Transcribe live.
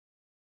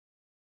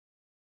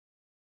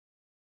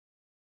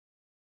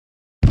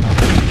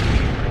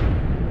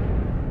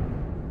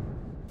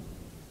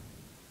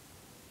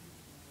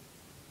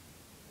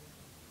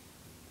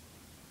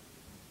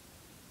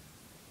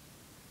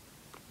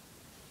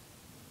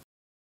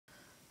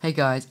Hey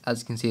guys,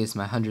 as you can see, it's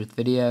my 100th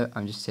video.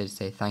 I'm just here to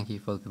say thank you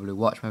for the people who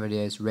watched my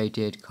videos,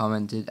 rated,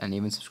 commented, and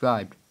even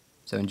subscribed.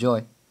 So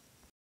enjoy.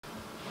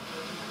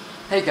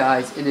 Hey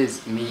guys, it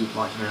is me,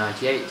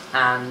 Marchman98,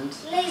 and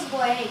Lazy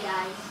Boy, hey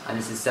guys. And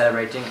this is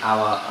celebrating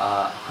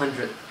our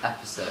 100th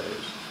episode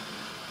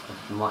of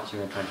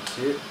Marchman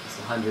 22. It's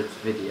the 100th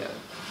video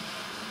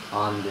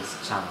on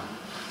this channel.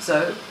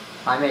 So,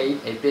 I made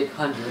a big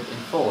 100 in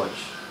Forge.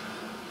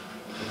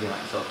 If you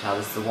might sort of tell,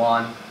 this is the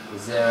 1, the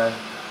 0,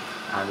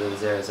 and the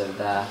 0's over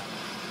there.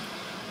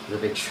 There's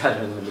a big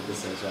shredder in the middle of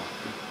this as well.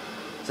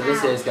 So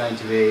this is going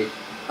to be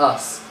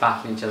us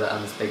battling each other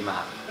on this big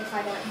map. If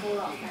I don't fall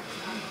off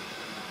next time.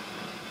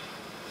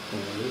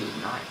 Really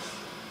nice.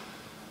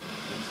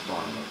 It's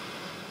 1,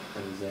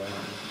 and 0.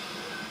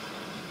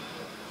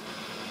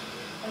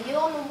 Are you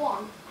on the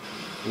 1?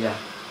 Yeah,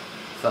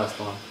 first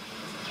one.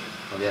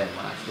 Well, the only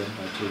one actually,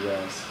 no 2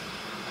 zeros.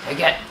 Take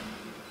it!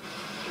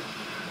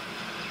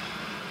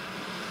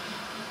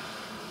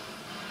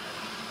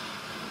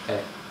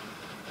 Okay.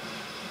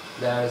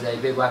 There is a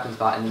big weapons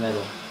bar in the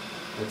middle.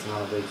 With some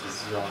other bridges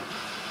as well.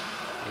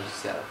 You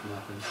just get it from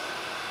weapons.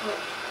 It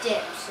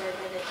dips so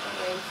that it's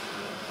away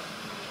from you.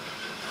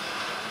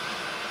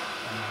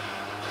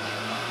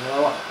 You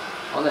know what?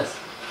 On this.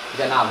 You're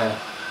getting out of here.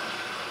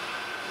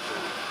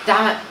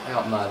 Damn it! I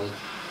got murdered.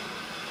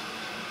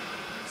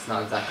 It's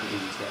not exactly easy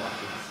to get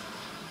weapons.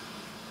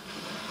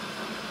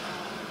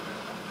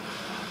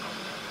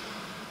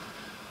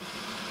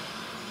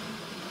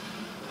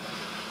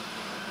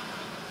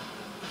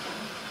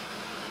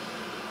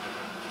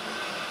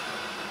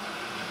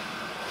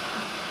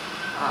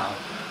 Ow.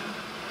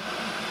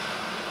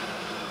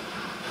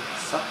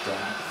 Suck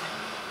that.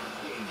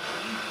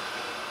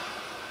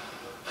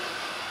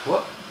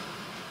 What?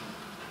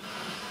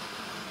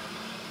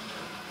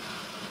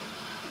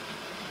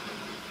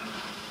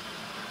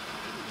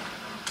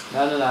 No,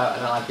 I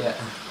don't like it.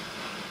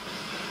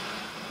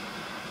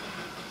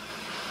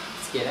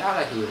 Let's get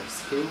out of here,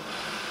 skill.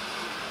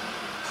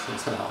 I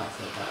don't know why I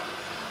said that.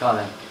 Go on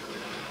then.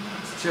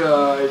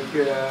 Strike!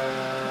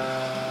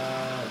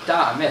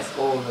 Damn, I missed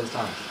all those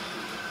times.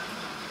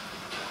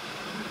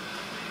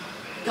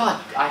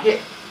 God, I hit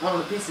one of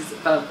the pieces that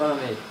fell in front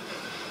of me.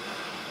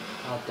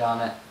 Oh,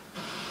 darn it.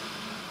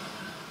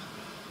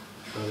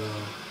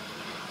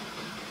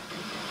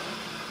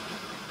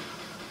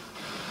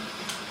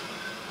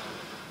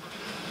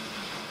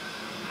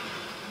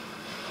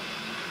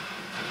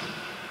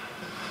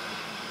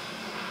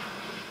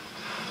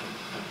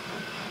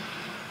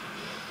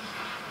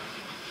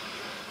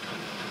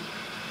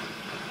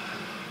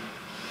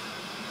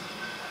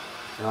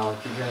 No,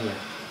 keep doing it.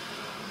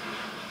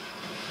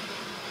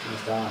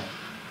 Almost dying.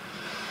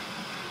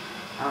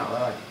 Oh,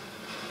 where are you?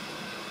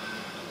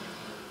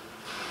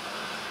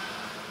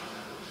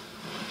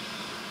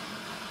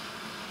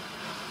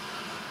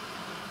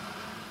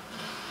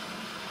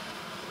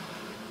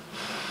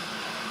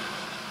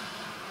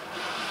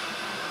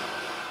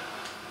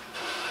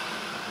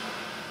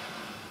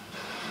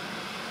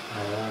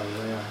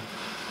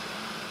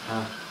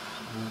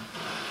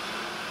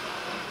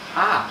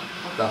 Ah!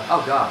 What the?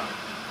 Oh god.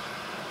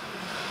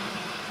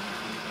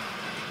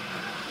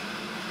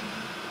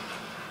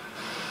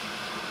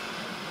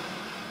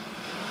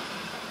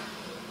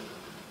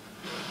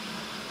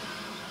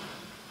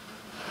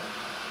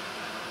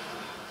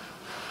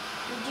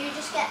 Did you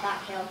just get that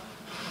kill?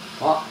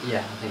 What? Yeah,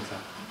 I think so.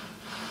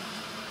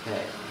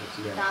 Okay, let's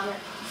go. Damn it.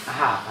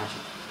 Aha,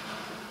 actually.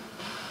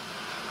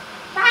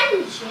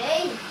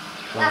 Banshee!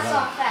 That's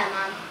not fair,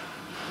 man.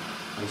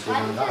 Are you sure Why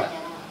you did got I it?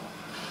 get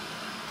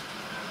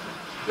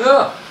that?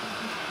 Ugh!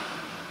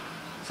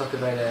 Sucker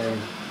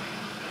baiting.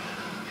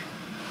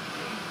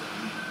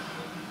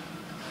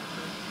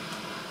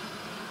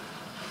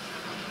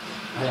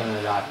 I think I'm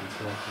gonna die from this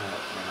one. No,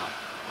 I'm not.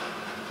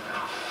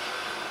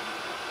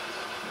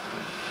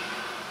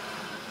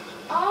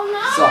 Oh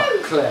no! Suck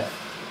cliff.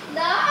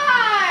 No!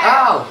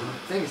 Ow!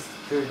 Things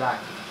threw back.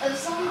 Oh,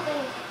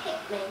 something hit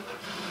me.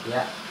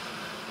 Yeah.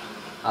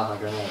 Oh, my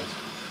grenade.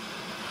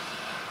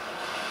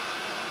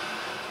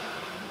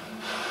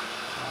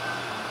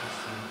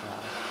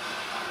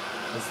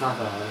 It's not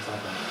bad.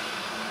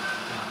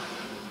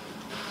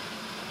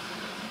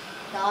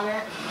 Darn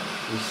it.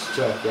 You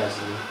struck, yes.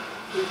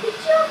 You could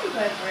jump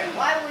over it.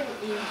 Why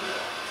wouldn't you do it?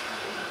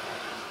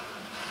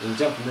 You can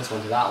jump from this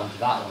one to that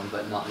one,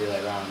 but not the other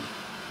way around.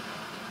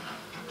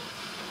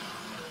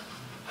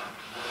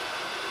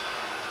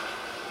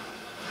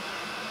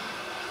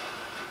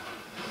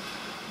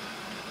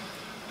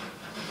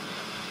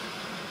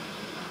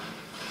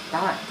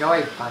 Damn it, go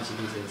away, fancy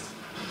pieces.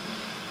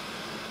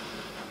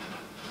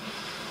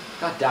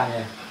 God damn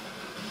you.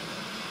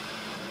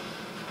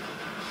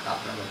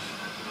 That's rubbish.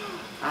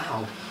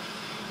 Ow.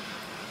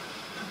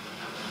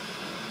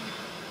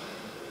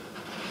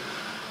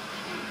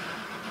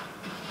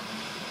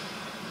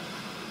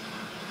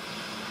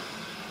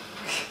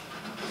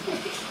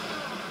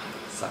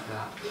 Suck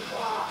that.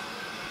 What?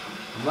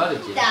 I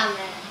murdered you. Damn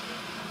it.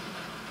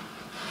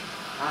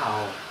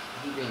 Ow.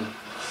 You being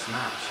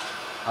smashed.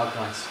 Oh,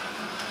 Christ.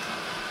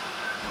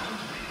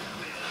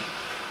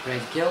 Ready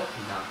to kill?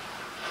 No.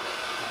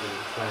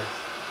 Really close.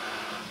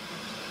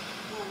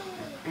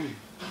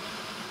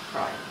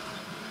 Right.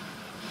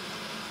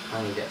 I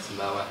need to get some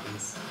better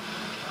weapons.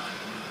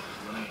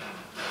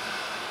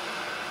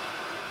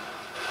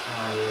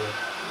 Oh yeah.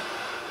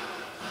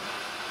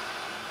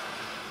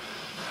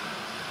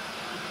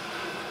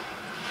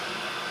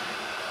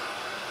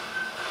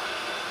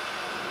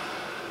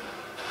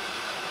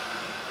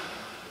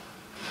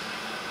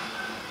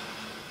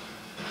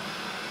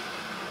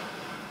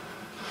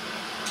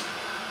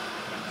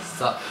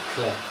 Suck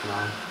cliff,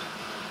 man.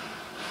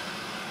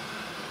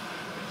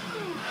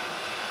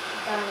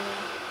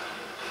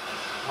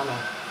 I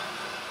know.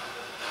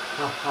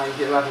 Oh, I need to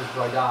get weapons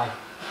before I die.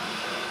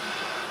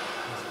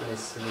 This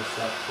place really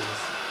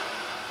sucks.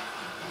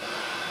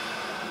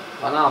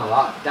 One armor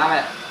lock, damn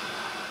it!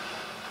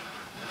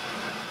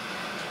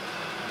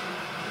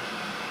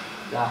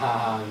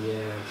 Damn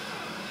you.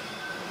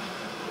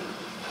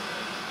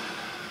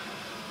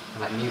 I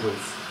like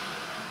noodles.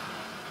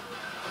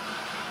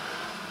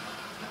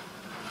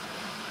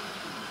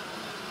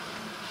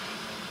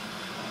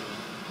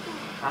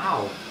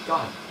 Ow!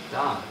 God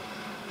damn.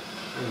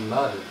 I'm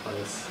murdered by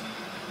this.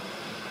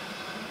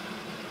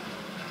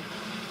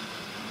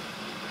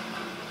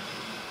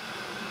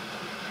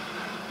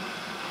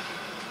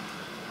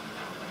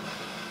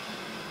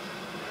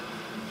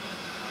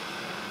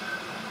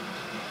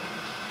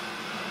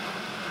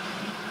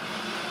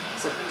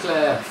 It's a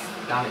cliff!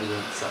 Damn it, you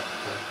didn't suck the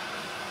cliff.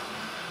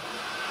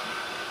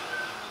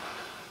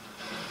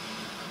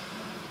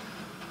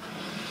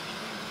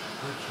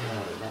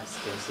 Okay, let's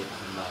go see if I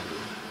can murder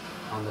you.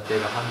 On the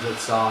big 100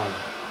 sign.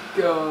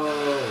 Go!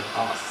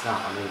 Oh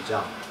snap, I made a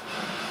jump.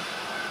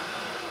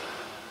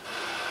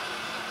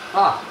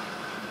 Ah!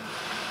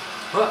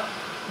 What?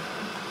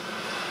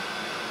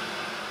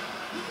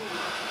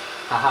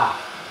 Haha!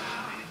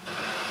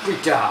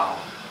 Good down!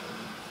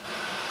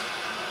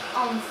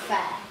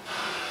 Unfair.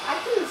 I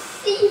couldn't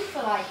see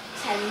for like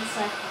 10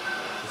 seconds.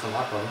 That's not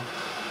my problem.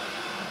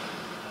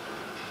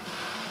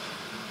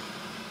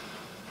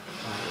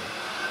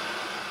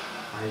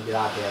 I need to get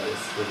out there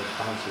with a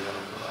bouncy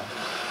running away.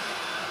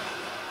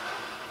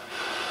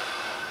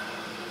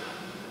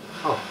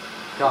 Oh,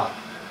 God.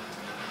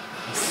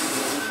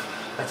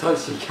 I told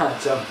you you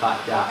can't jump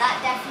back down. That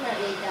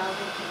definitely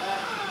doesn't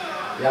work.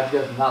 You have to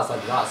go from that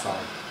side to that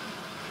side.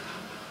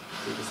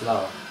 Super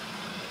slow.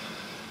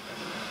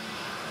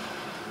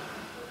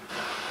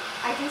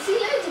 I can see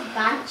loads of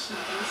Banshee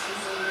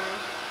pieces in there.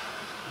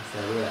 It's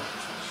there, yeah.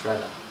 It's a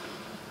shredder.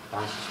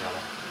 Banshee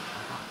shredder.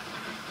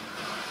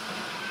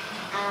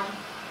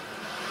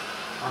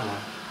 Oh no.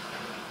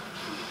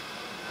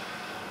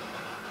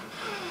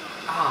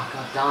 Ah,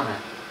 god damn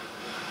it.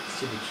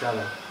 Stupid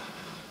shredder.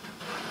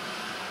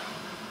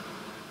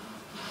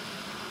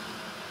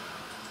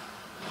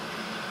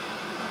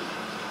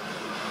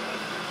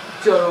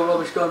 Joe,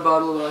 rubbish gun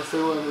battle, I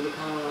still win with a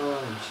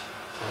punch.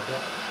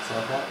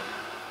 Suck it.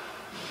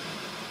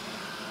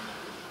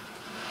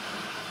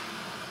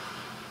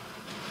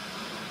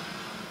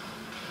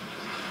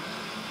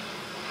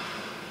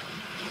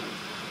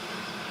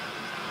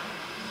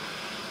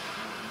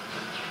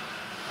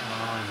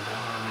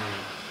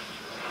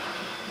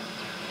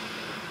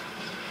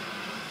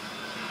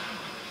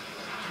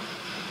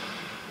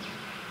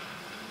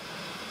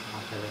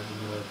 Okay, there's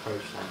another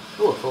approach then.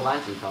 Oh, full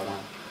Banshee fell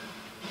down.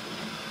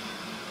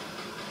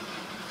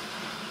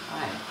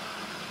 Hi.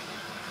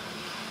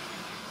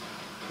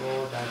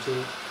 Full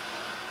Banshee.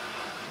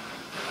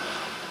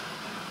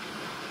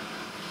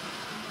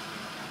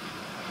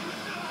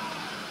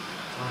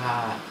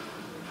 Ah.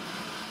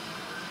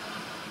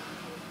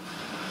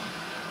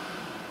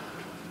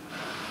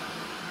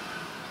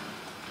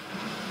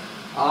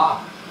 Ah.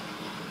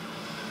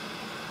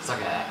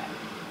 Suck it.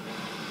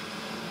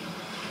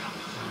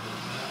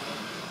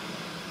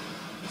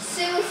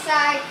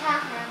 Suicide,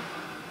 haha.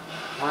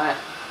 Alright.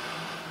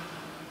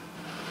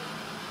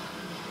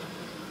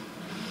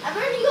 I've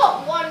only got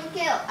one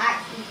kill,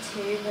 actually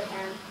two, but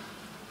then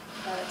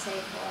gotta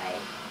take away.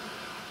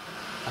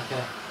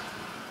 Okay.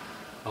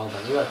 Hold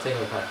on, you gotta take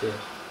away quite a few.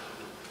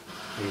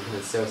 Maybe you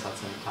could suicide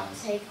so many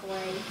times. Take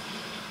away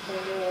 4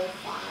 or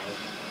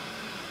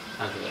 5.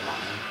 I'll give it that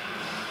one.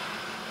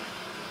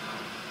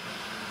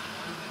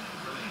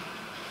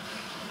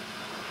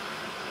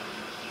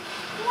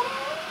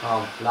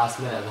 Oh, last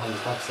minute of the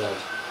 100th episode.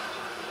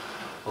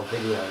 Or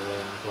video,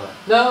 whatever.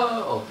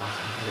 No! Oh, last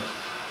minute.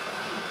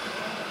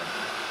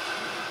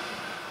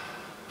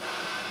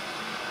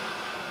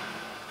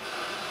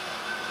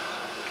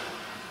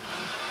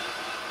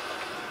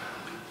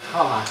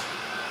 Come on.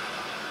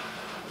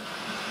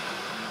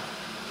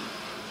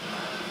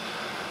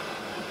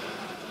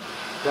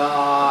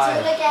 Die!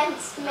 It's all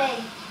against me.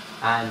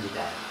 And you're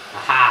dead.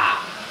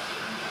 Aha!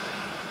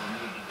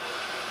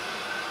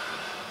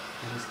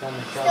 I'm just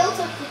gonna kill Still him.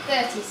 took you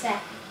 30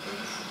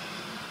 seconds.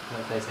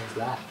 What 30 seconds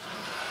left?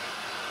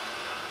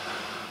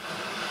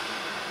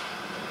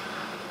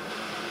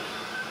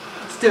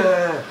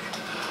 Stick!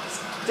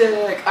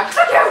 Stick! I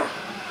cut you!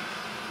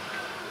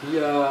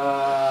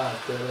 Yeah.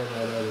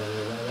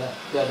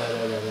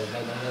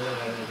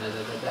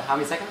 How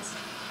many seconds?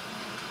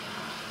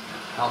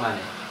 Not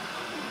many.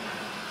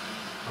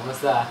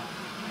 Almost there.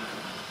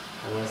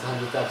 Almost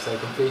 100th episode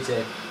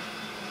completed.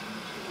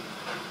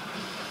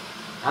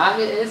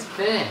 And it is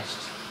finished.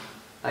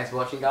 Thanks for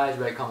watching, guys.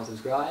 Rate, comment,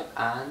 subscribe,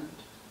 and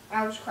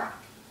I was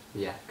cracked.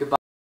 yeah, goodbye.